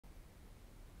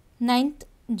9th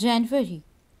January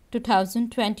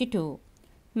 2022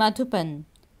 Madhuban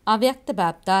Avyakt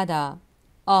BapDada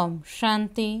Om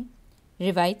Shanti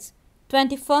revites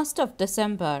 21st of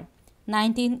December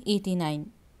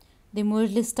 1989. The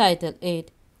Murli's title is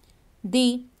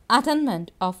The Attainment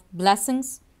of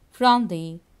Blessings from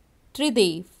the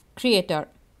Tridev Creator.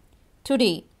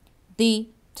 Today, the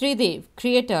Tridev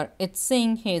Creator is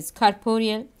seeing his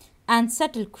corporeal and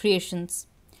subtle creations.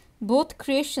 Both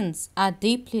creations are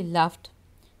deeply loved.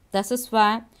 This is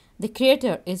why the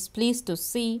Creator is pleased to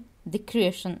see the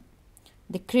creation.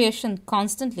 The creation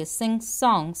constantly sings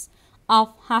songs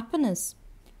of happiness,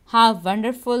 how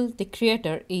wonderful the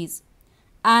Creator is.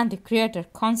 And the Creator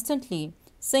constantly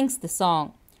sings the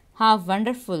song, how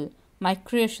wonderful my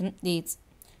creation is.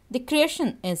 The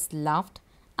creation is loved,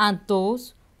 and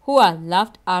those who are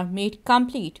loved are made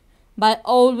complete by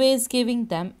always giving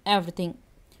them everything.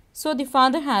 So the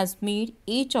Father has made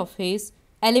each of his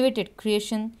elevated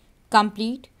creation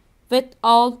complete with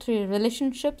all three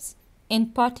relationships, in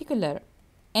particular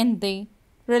in the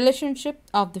relationship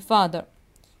of the Father.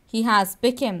 He has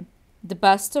become the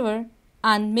bestower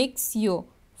and makes you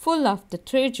full of the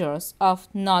treasures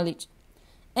of knowledge.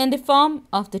 In the form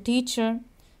of the teacher,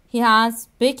 he has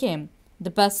become the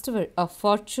bestower of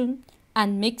fortune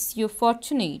and makes you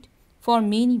fortunate for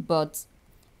many births.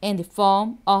 In the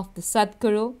form of the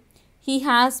Sadguru, he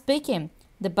has become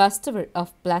the bestower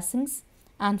of blessings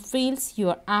and fills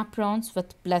your aprons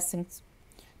with blessings.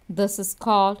 This is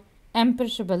called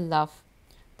imperishable love.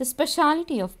 The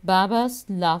speciality of Baba's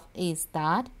love is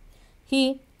that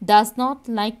he does not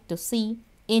like to see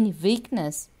any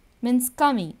weakness, means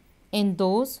kami, in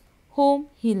those whom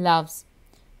he loves.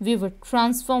 We would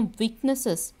transform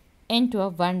weaknesses into a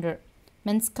wonder,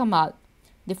 means kamal.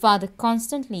 The Father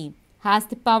constantly has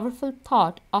the powerful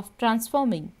thought of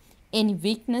transforming any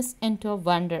weakness into a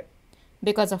wonder.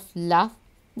 Because of love,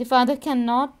 the Father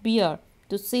cannot bear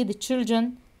to see the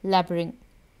children laboring.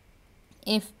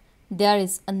 If there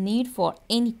is a need for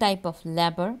any type of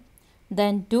labor,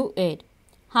 then do it.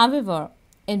 However,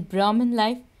 in Brahmin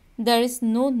life, there is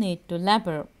no need to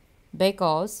labor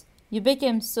because you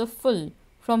became so full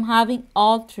from having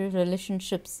all three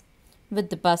relationships with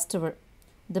the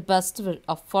bestower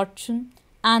of fortune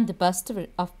and the bestower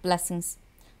of blessings,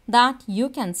 that you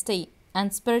can stay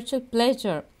in spiritual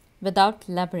pleasure without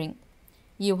laboring.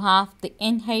 You have the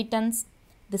inheritance,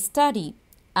 the study,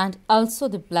 and also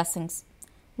the blessings.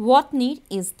 What need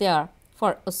is there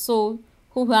for a soul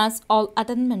who has all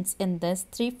attainments in these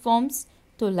three forms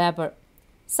to labor?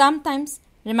 Sometimes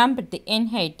remember the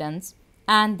inheritance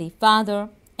and the Father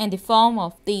in the form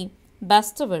of the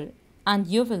bestower, and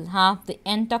you will have the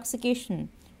intoxication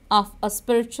of a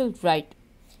spiritual right.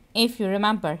 If you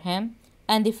remember him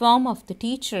in the form of the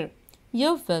teacher,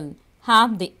 you will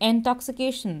have the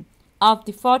intoxication of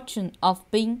the fortune of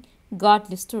being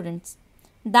godly students.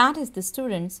 That is the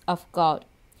students of God.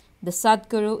 The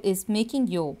Sadguru is making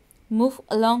you move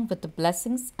along with the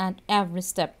blessings at every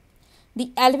step.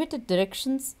 The elevated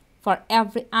directions for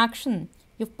every action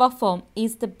you perform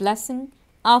is the blessing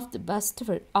of the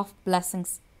bestower of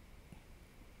blessings.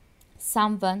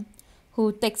 Someone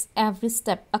who takes every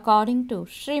step according to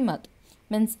Srimad,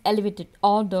 means elevated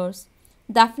orders,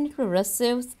 definitely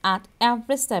receives at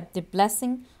every step the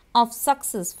blessing of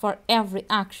success for every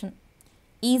action,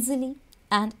 easily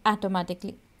and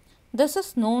automatically. This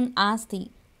is known as the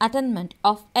attainment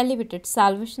of elevated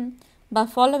salvation by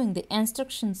following the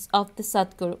instructions of the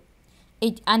Sadguru.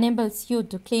 It enables you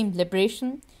to claim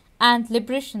liberation and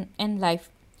liberation in life.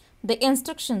 The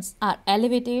instructions are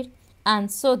elevated,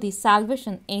 and so the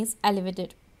salvation is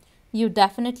elevated. You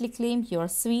definitely claim your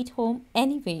sweet home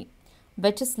anyway,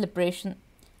 which is liberation,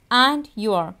 and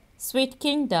your sweet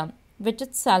kingdom, which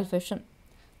is salvation.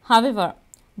 However,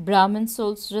 Brahmin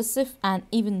souls receive an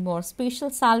even more special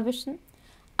salvation,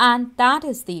 and that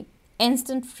is the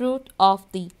instant fruit of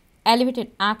the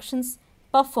elevated actions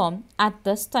performed at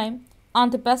this time on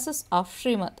the basis of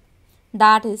Srimad.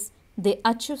 That is, they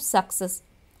achieve success.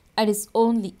 It is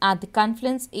only at the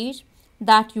confluence age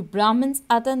that you Brahmins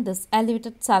attain this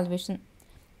elevated salvation.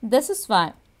 This is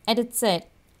why it is said,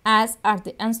 as are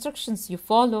the instructions you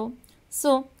follow,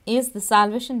 so is the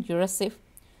salvation you receive.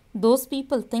 Those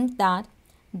people think that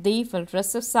they will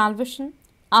receive salvation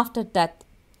after death.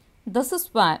 This is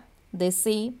why they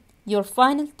say your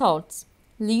final thoughts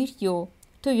lead you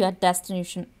to your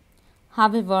destination.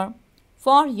 However,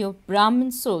 for you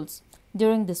Brahmin souls,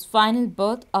 during this final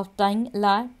birth of dying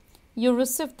alive, you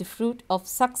receive the fruit of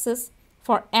success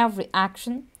for every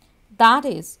action. That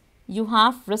is, you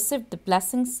have received the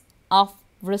blessings of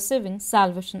receiving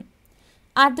salvation.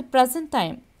 At the present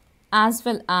time, as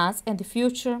well as in the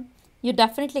future, you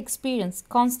definitely experience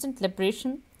constant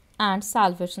liberation and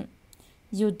salvation.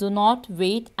 You do not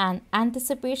wait in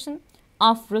anticipation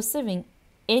of receiving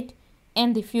it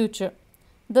in the future.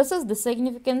 This is the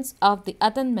significance of the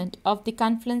attainment of the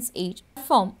confluence age.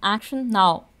 Perform action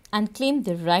now and claim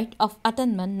the right of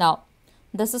attainment now.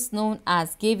 This is known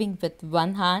as giving with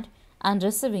one hand and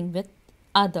receiving with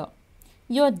other.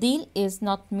 Your deal is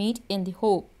not made in the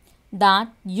hope that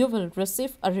you will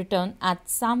receive a return at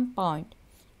some point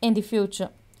in the future,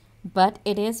 but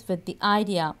it is with the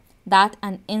idea that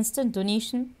an instant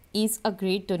donation is a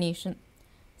great donation.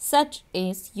 Such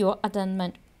is your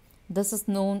attainment. This is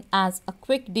known as a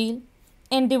quick deal.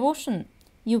 In devotion,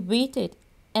 you waited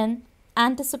in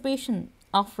anticipation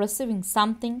of receiving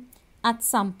something at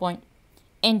some point.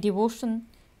 In devotion,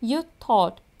 you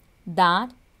thought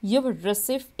that you would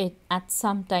receive it at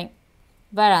some time.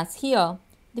 Whereas here,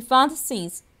 the Father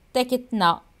says, take it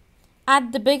now.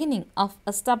 At the beginning of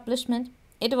establishment,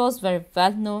 it was very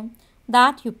well known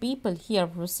that you people here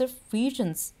receive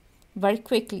visions very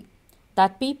quickly,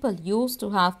 that people used to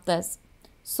have this.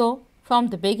 So, from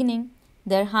the beginning,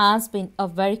 there has been a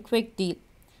very quick deal.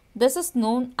 This is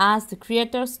known as the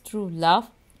Creator's true love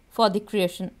for the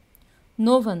creation.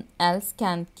 No one else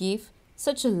can give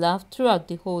such a love throughout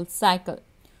the whole cycle,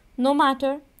 no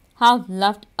matter how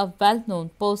loved a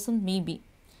well-known person may be.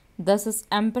 This is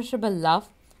imperishable love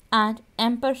and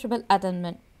imperishable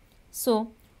attainment.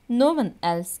 So, no one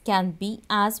else can be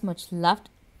as much loved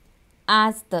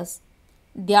as this.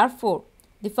 Therefore,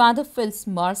 the Father feels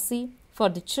mercy for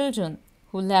the children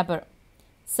who labor.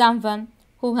 Someone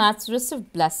who has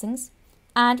received blessings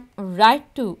and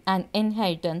right to an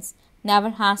inheritance never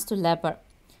has to labor.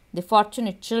 The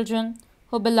fortunate children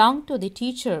who belong to the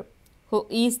teacher, who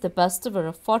is the bestower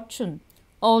of fortune,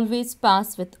 always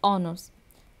pass with honors.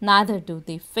 Neither do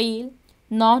they fail,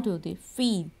 nor do they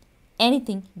feel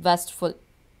anything wasteful.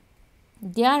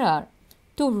 There are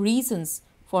two reasons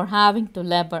for having to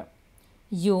labor.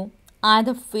 You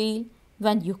either fail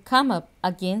when you come up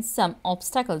against some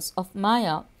obstacles of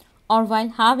Maya, or while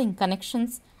having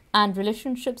connections and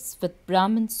relationships with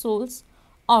Brahmin souls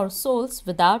or souls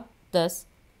without this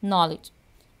knowledge.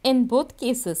 In both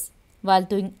cases, while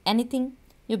doing anything,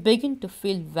 you begin to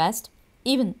feel vexed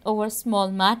even over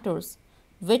small matters,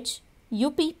 which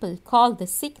you people call the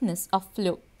sickness of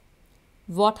flu.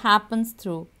 What happens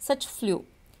through such flu?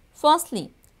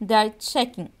 Firstly, there is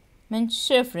shaking, means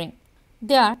shivering.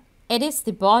 There, it is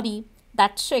the body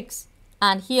that shakes,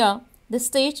 and here the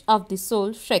stage of the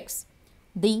soul shakes.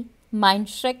 The mind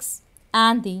shakes,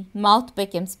 and the mouth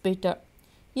becomes bitter.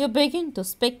 You begin to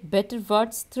speak bitter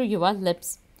words through your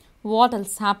lips. What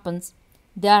else happens?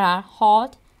 There are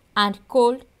hot and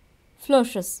cold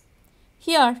flushes.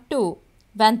 Here too,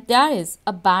 when there is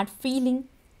a bad feeling,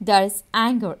 there is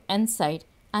anger inside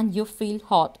and you feel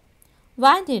hot.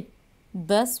 Why did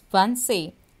this one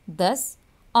say this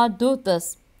or do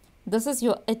this? This is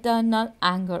your eternal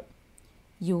anger.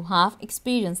 You have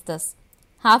experienced this,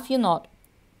 have you not?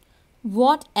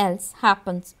 What else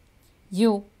happens?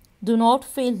 You do not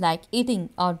feel like eating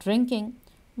or drinking.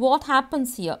 What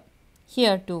happens here?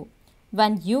 Here too,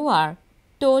 when you are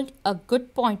told a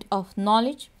good point of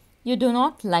knowledge, you do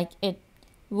not like it.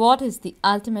 What is the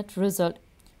ultimate result?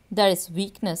 There is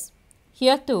weakness.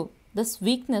 Here too, this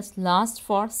weakness lasts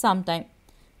for some time.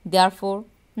 Therefore,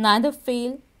 neither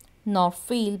fail nor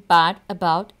feel bad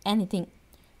about anything.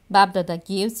 BapDada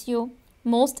gives you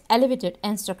most elevated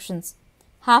instructions.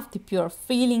 Have the pure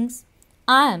feelings.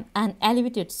 I am an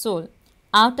elevated soul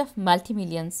out of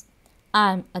multi-millions.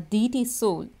 I am a deity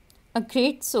soul, a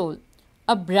great soul,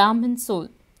 a Brahmin soul.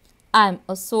 I am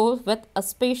a soul with a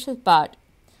special part.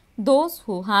 Those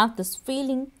who have this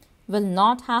feeling will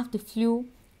not have the flu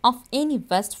of any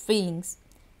West feelings.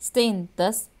 Stay in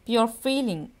this pure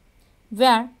feeling.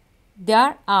 Where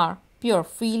there are pure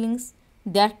feelings,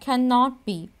 there cannot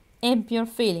be impure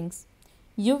feelings.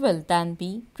 You will then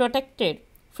be protected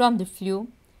from the flu.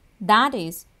 That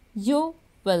is, you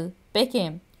will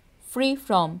become free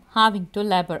from having to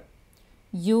labor.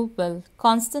 You will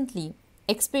constantly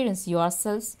experience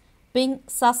yourselves being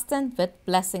sustained with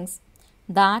blessings,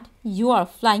 that you are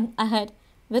flying ahead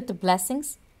with the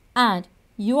blessings and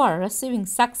you are receiving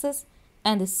success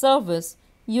and the service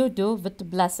you do with the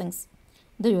blessings.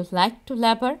 Do you like to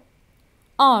labor?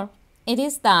 Or it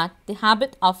is that the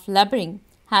habit of laboring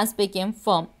has become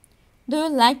firm. Do you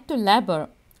like to labor,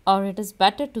 or it is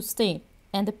better to stay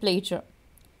in the pleasure?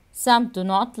 Some do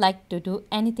not like to do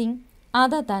anything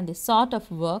other than the sort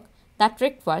of work that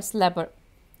requires labor.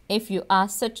 If you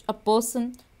ask such a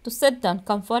person to sit down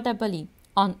comfortably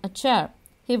on a chair,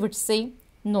 he would say,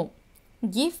 "No,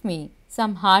 give me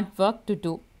some hard work to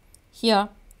do." Here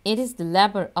it is the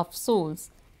labor of souls,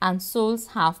 and souls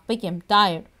have become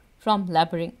tired from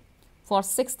laboring for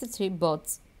 63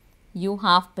 births. You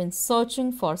have been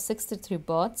searching for 63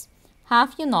 births,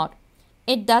 have you not?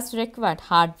 It does require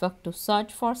hard work to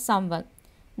search for someone,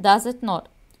 does it not?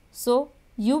 So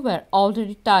you were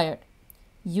already tired.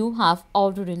 You have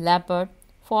already labored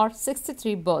for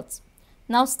 63 births.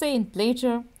 Now stay in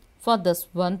pleasure for this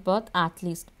one birth at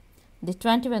least. The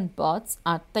 21 births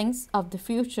are things of the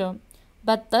future,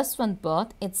 but this one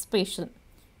birth is special.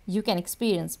 You can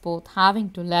experience both having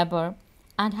to labor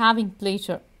and having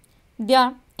pleasure.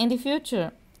 There, in the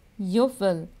future, you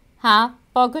will have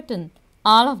forgotten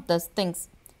all of those things.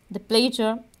 The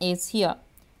pleasure is here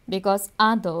because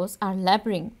others are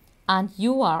laboring and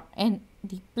you are in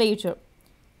the pleasure.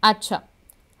 Acha,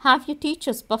 have you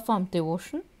teachers performed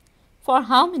devotion? For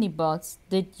how many births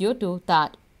did you do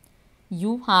that?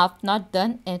 You have not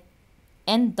done it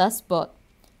in this birth.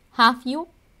 Have you?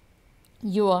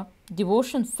 Your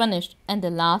devotion finished in the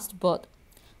last birth.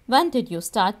 When did you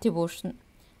start devotion?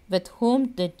 With whom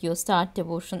did you start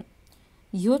devotion?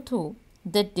 You too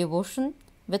did devotion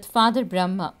with Father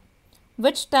Brahma.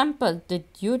 Which temple did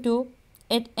you do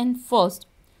it in first?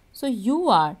 So you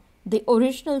are the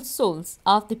original souls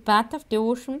of the path of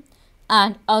devotion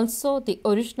and also the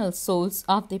original souls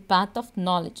of the path of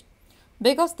knowledge,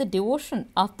 because the devotion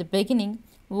of the beginning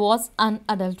was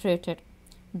unadulterated.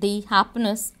 The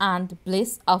happiness and the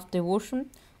bliss of devotion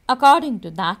according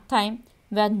to that time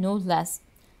were no less.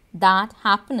 That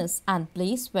happiness and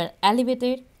bliss were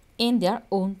elevated in their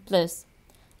own place.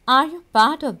 Are you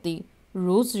part of the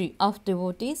rosary of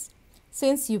devotees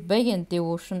since you began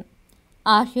devotion?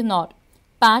 Are you not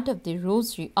part of the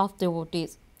rosary of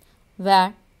devotees?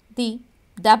 Were the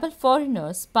double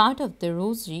foreigners part of the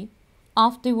rosary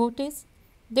of devotees?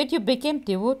 Did you become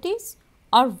devotees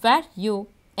or were you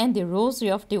in the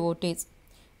rosary of devotees?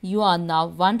 You are now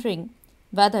wondering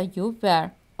whether you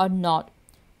were or not.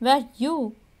 Were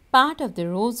you part of the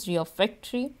rosary of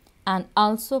victory and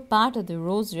also part of the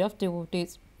rosary of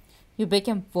devotees? You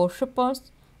became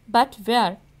worshippers, but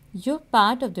were you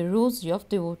part of the rosary of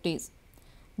devotees?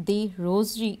 The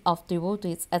rosary of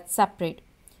devotees is separate.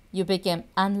 You became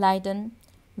enlightened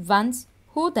ones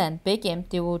who then became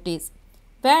devotees,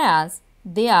 whereas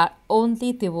they are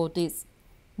only devotees.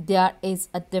 There is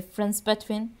a difference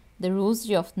between the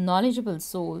rosary of knowledgeable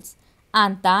souls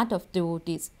and that of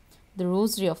devotees. The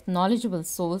rosary of knowledgeable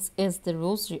souls is the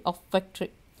rosary of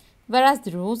victory, whereas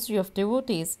the rosary of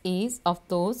devotees is of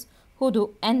those who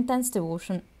do intense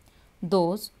devotion,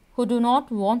 those who do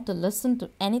not want to listen to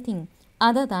anything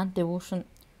other than devotion,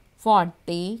 for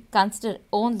they consider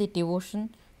only devotion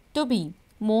to be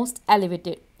most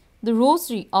elevated. The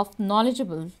rosary of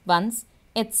knowledgeable ones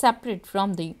is separate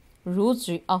from the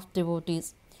rosary of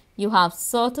devotees. You have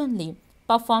certainly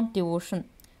performed devotion,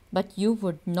 but you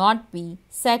would not be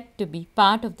said to be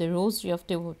part of the rosary of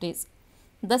devotees.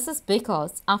 This is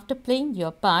because after playing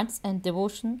your parts in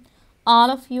devotion, all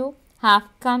of you have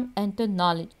come into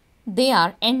knowledge. They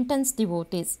are intense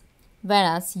devotees,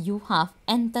 whereas you have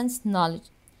intense knowledge.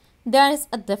 There is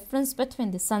a difference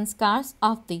between the sanskars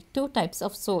of the two types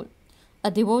of soul. A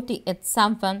devotee is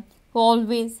someone who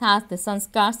always has the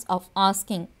sanskars of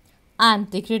asking. I am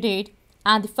degraded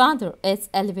and the father is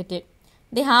elevated.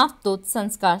 They have those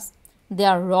sanskars. They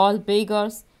are royal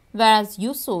beggars, whereas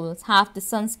you souls have the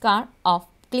sanskar of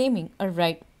claiming a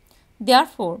right.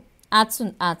 Therefore, as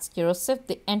soon as you receive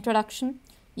the introduction,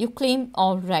 you claim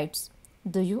all rights.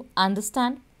 Do you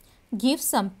understand? Give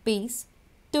some peace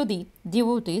to the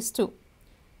devotees too.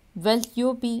 Will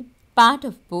you be part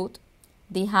of both?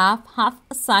 They have half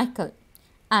a cycle,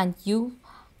 and you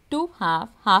too have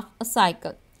half a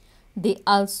cycle. They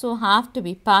also have to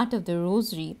be part of the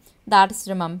rosary that is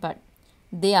remembered.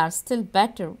 They are still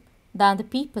better than the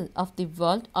people of the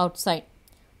world outside.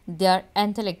 Their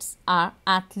intellects are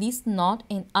at least not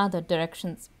in other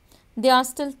directions. They are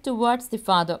still towards the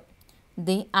Father.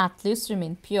 They at least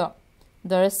remain pure.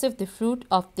 They receive the fruit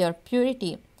of their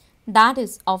purity, that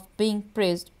is, of being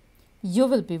praised. You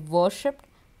will be worshipped,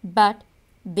 but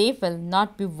they will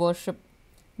not be worshipped.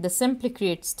 They simply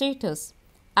create status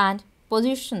and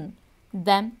position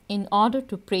them in order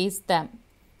to praise them.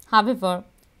 However,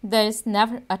 there is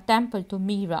never a temple to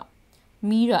Meera.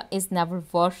 Meera is never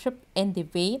worshipped in the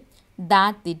way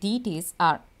that the deities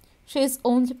are. She is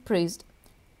only praised.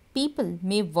 People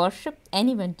may worship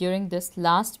anyone during this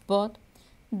last birth.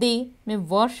 They may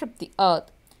worship the earth.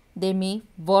 They may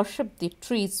worship the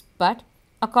trees, but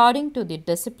according to the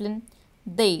discipline,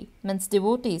 they, means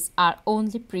devotees, are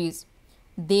only praised.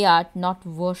 They are not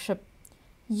worshipped.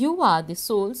 You are the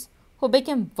souls who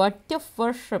became worthy of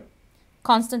worship.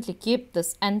 Constantly keep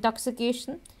this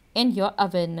intoxication in your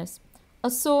awareness. A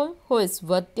soul who is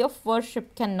worthy of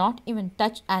worship cannot even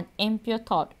touch an impure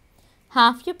thought.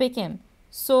 Have you become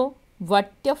so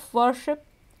worthy of worship?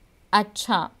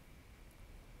 Acha.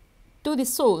 To the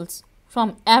souls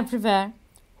from everywhere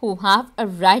who have a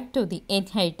right to the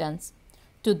inheritance,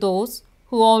 to those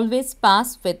who always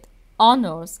pass with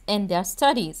honors in their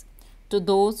studies, to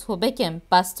those who become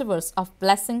bestowers of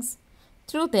blessings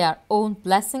through their own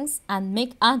blessings and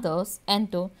make others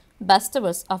into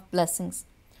bestowers of blessings,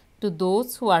 to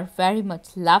those who are very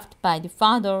much loved by the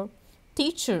Father,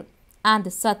 Teacher, and the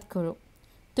Sadguru,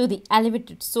 to the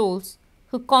elevated souls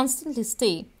who constantly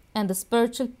stay in the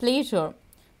spiritual pleasure,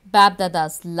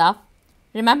 BapDada's love,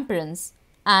 remembrance,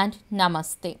 and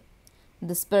Namaste.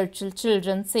 The spiritual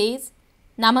children says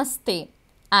Namaste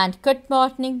and good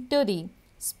morning to the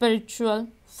spiritual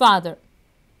father.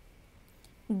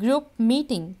 Group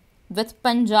meeting with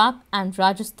Punjab and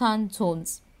Rajasthan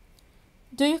zones.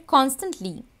 Do you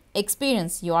constantly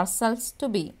experience yourselves to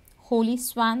be holy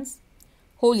swans?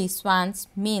 Holy swans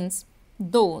means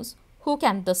those who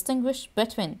can distinguish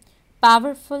between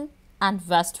powerful and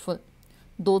wasteful.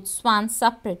 Those swans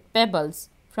separate pebbles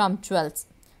from jewels.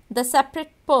 They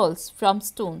separate pearls from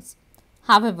stones.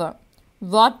 However,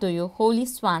 what do you holy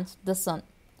swans discern?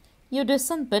 You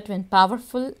discern between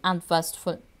powerful and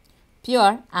wasteful,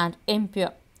 pure and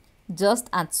impure. Just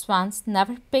as swans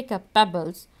never pick up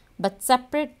pebbles but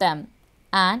separate them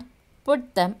and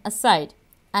put them aside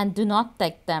and do not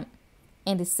take them.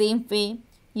 In the same way,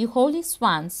 you holy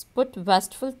swans put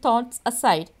wasteful thoughts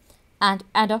aside and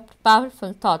adopt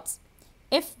powerful thoughts.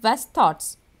 If waste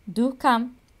thoughts do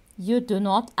come, you do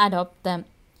not adopt them.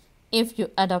 If you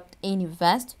adopt any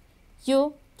waste,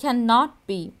 you cannot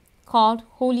be called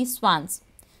holy swans.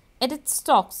 It is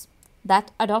stocks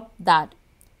that adopt that.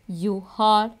 You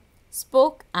heard,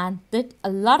 spoke, and did a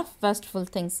lot of wasteful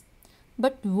things.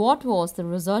 But what was the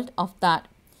result of that?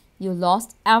 You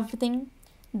lost everything,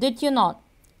 did you not?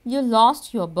 You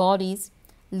lost your bodies.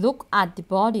 Look at the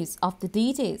bodies of the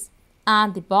DJs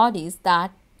and the bodies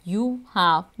that you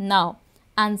have now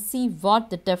and see what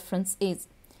the difference is.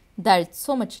 There is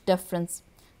so much difference.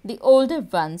 The older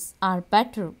ones are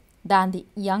better than the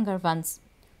younger ones.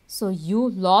 So you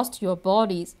lost your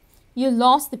bodies, you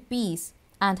lost the peace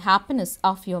and happiness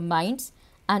of your minds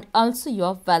and also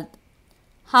your wealth.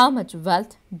 How much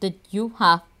wealth did you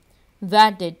have?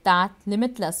 Where did that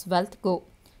limitless wealth go?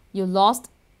 You lost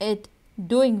it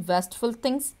doing wasteful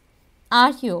things.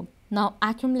 Are you now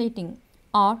accumulating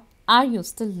or are you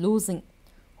still losing?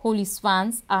 Holy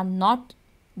swans are not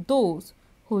those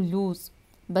who lose,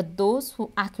 but those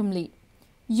who accumulate.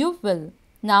 You will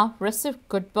now receive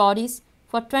good bodies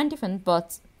for 21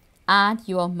 births, and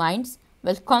your minds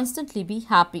will constantly be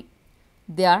happy.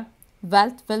 Their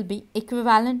wealth will be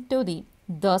equivalent to the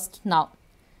dust now.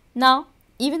 Now,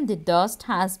 even the dust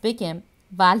has become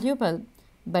valuable,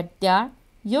 but there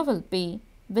you will be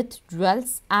with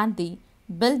jewels and the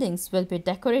buildings will be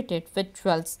decorated with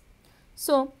jewels.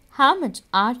 So, how much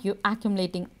are you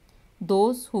accumulating?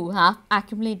 Those who have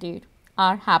accumulated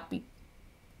are happy.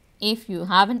 If you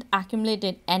haven't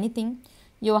accumulated anything,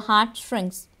 your heart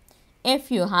shrinks. If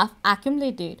you have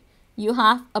accumulated, you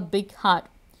have a big heart.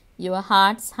 Your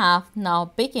hearts have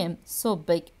now become so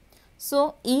big.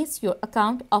 So, is your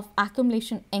account of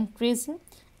accumulation increasing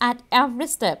at every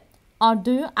step, or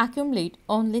do you accumulate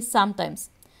only sometimes?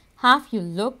 Have you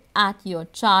looked at your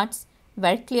charts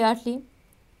very clearly?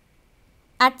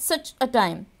 At such a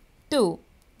time, too,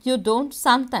 you don't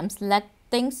sometimes let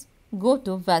things go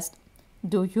to waste,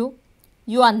 do you?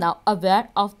 You are now aware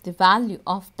of the value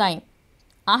of time,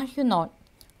 are you not?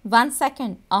 1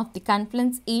 second of the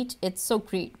confluence each is so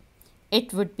great.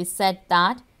 It would be said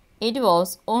that it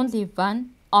was only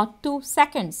 1 or 2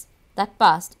 seconds that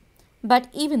passed, but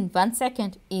even 1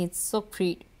 second is so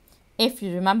great. If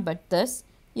you remembered this,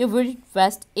 you wouldn't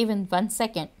waste even 1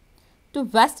 second. To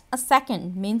waste a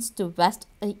second means to waste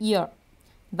a year.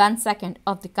 1 second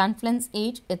of the confluence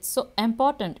age is so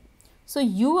important. So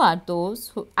you are those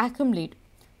who accumulate,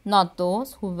 not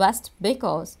those who waste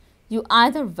because you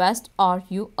either waste or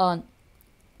you earn.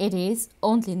 It is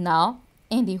only now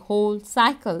in the whole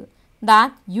cycle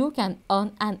that you can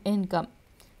earn an income.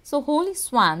 So holy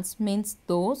swans means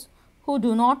those who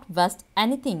do not waste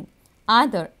anything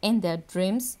either in their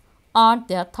dreams or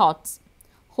their thoughts.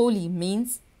 Holy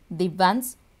means the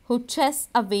ones who chase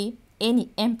away any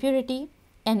impurity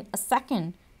in a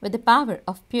second with the power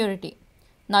of purity,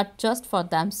 not just for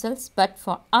themselves but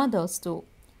for others too,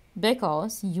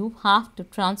 because you have to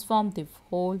transform the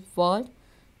whole world,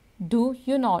 do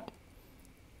you not?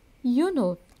 You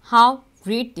know how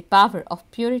great the power of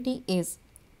purity is,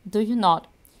 do you not?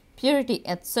 Purity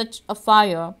is such a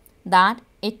fire that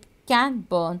it can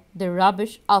burn the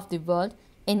rubbish of the world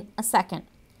in a second.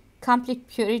 Complete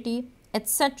purity is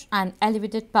such an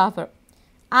elevated power.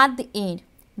 At the end,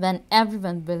 when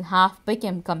everyone will have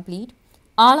become complete,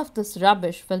 all of this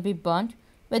rubbish will be burnt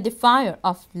with the fire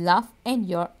of love in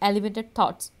your elevated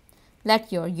thoughts.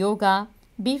 Let your yoga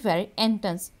be very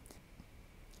intense.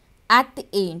 At the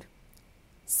end,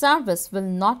 service will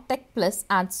not take place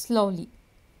as slowly.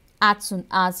 As soon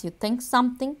as you think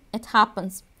something, it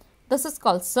happens. This is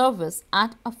called service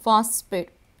at a fast speed.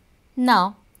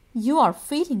 Now, you are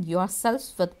feeding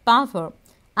yourselves with power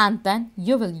and then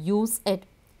you will use it.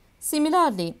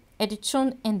 Similarly, it is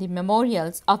shown in the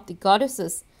memorials of the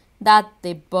goddesses that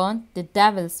they burned the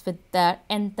devils with their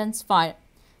intense fire.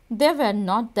 They were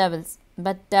not devils,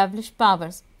 but devilish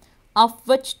powers, of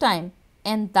which time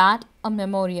in that a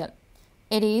memorial.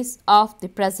 It is of the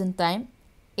present time,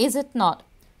 is it not?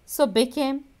 So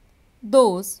became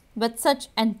those with such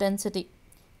intensity.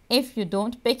 If you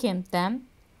don't become them,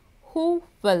 who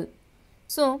will?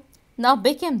 So now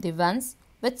became the ones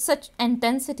with such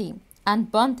intensity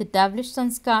and burn the devilish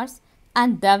sanskars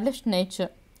and devilish nature.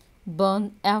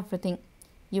 Burn everything.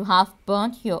 You have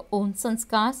burnt your own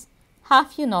sanskars,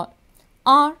 have you not?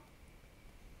 Or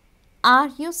are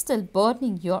you still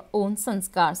burning your own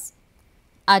sanskars?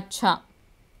 Acha.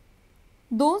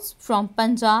 Those from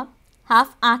Punjab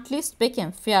have at least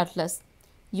become fearless.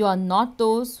 You are not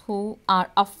those who are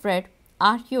afraid,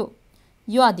 are you?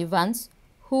 You are the ones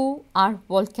who are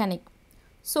volcanic.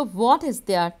 So what is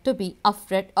there to be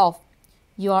afraid of?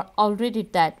 You are already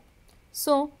dead.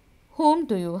 So whom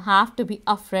do you have to be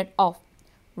afraid of?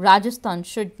 Rajasthan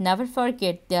should never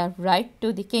forget their right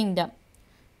to the kingdom.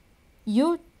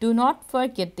 You do not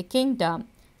forget the kingdom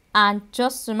and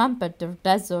just remember the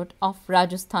desert of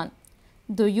Rajasthan.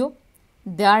 Do you?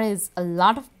 There is a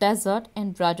lot of desert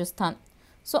in Rajasthan.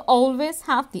 So always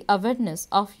have the awareness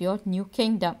of your new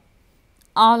kingdom.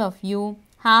 All of you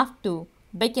have to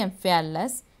become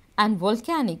fearless and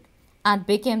volcanic and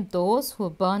become those who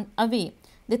burn away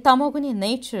the tamoguni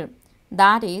nature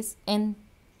that is in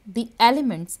the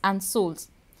elements and souls.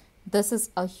 This is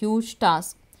a huge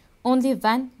task. Only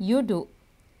when you do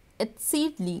it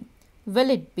seedly will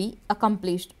it be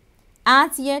accomplished.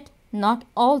 As yet, not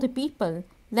all the people,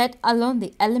 let alone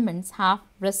the elements, have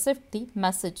received the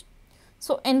message.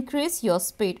 So increase your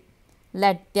speed.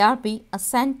 Let there be a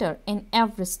center in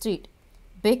every street,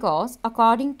 because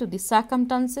according to the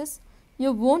circumstances,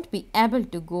 you won't be able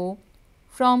to go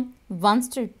from one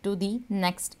street to the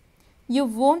next. You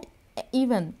won't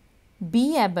even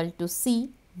be able to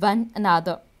see one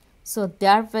another. So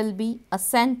there will be a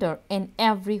center in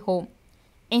every home,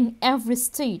 in every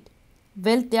street.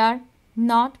 Will there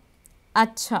not?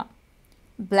 Acha.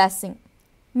 Blessing.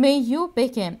 May you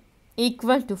become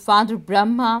equal to Father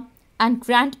Brahma and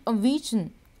grant a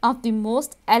vision of the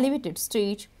most elevated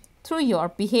stage through your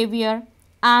behavior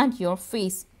and your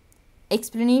face.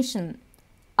 Explanation.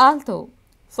 Although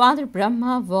Father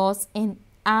Brahma was in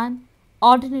an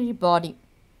ordinary body,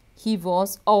 he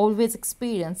was always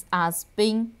experienced as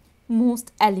being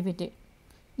most elevated.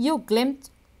 You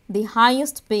glimpsed the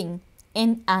highest being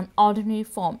in an ordinary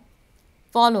form.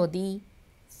 Follow the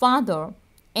Father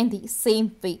in the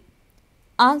same way.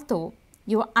 Although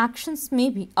your actions may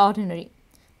be ordinary,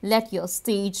 let your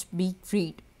stage be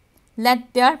great.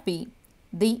 Let there be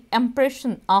the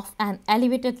impression of an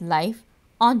elevated life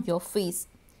on your face.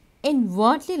 In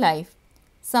worldly life,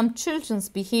 some children's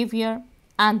behavior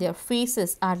and their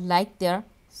faces are like their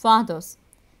fathers.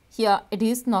 Here it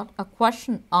is not a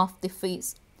question of the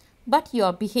face, but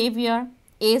your behavior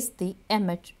is the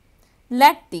image.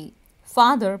 Let the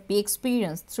Father be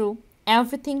experienced through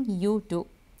everything you do.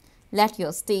 Let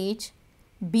your stage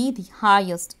be the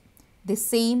highest, the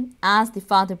same as the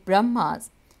Father Brahma's,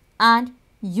 and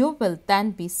you will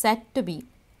then be said to be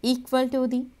equal to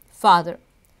the Father.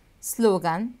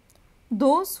 Slogan.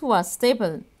 Those who are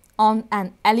stable on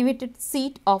an elevated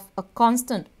seat of a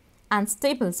constant and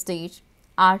stable stage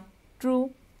are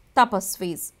true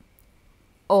tapasvis.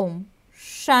 Om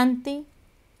Shanti.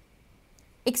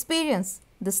 Experience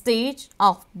the stage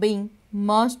of being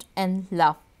merged in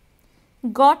love.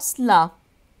 God's love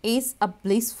is a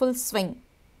blissful swing.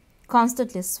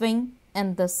 Constantly swing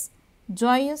in this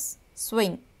joyous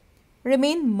swing.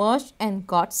 Remain merged in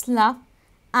God's love,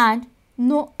 and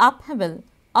no upheaval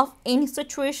of any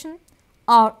situation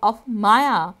or of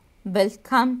Maya will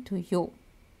come to you.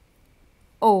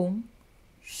 Om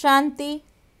Shanti